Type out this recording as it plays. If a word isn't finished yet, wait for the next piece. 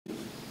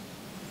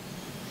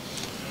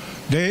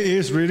There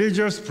is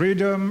religious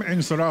freedom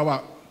in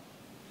Sarawak.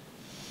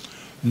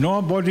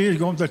 Nobody is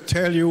going to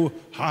tell you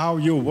how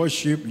you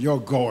worship your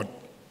God.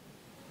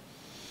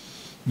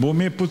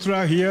 Bumi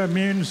Putra here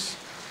means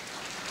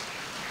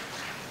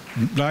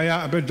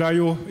Dayak,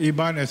 Bedayu,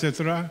 Iban,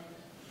 etc.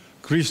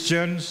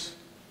 Christians,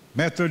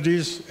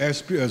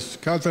 Methodists,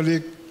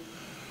 Catholic,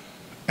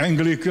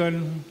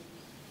 Anglican,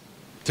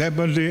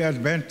 Seventh-day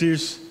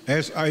Adventists,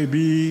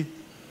 SIB,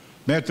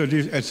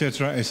 Methodists,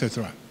 etc.,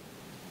 etc.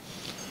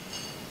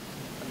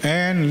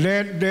 And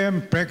let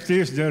them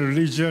practice their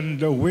religion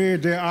the way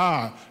they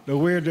are, the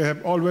way they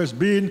have always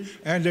been,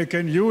 and they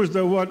can use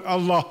the word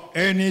Allah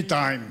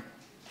anytime.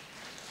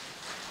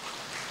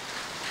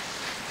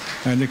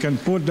 And they can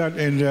put that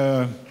in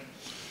the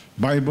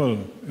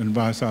Bible in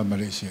Bahasa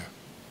Malaysia.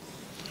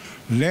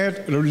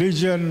 Let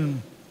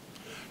religion,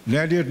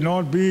 let it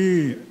not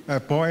be a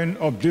point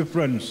of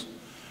difference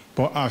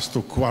for us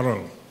to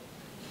quarrel.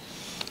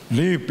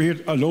 Leave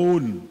it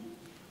alone.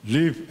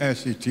 Live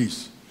as it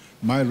is.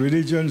 My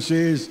religion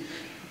says,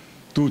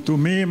 to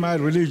me, my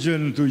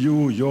religion, to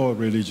you, your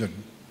religion.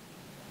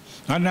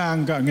 Ana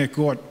enggak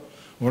ngikut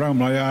orang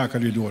Melayu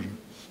Kalidun.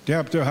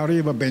 Tiap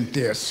hari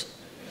berbentis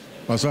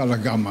pasal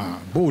agama.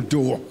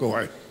 Bodoh kau.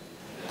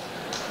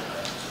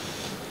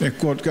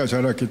 Ikut ke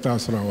cara kita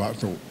Sarawak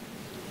tu.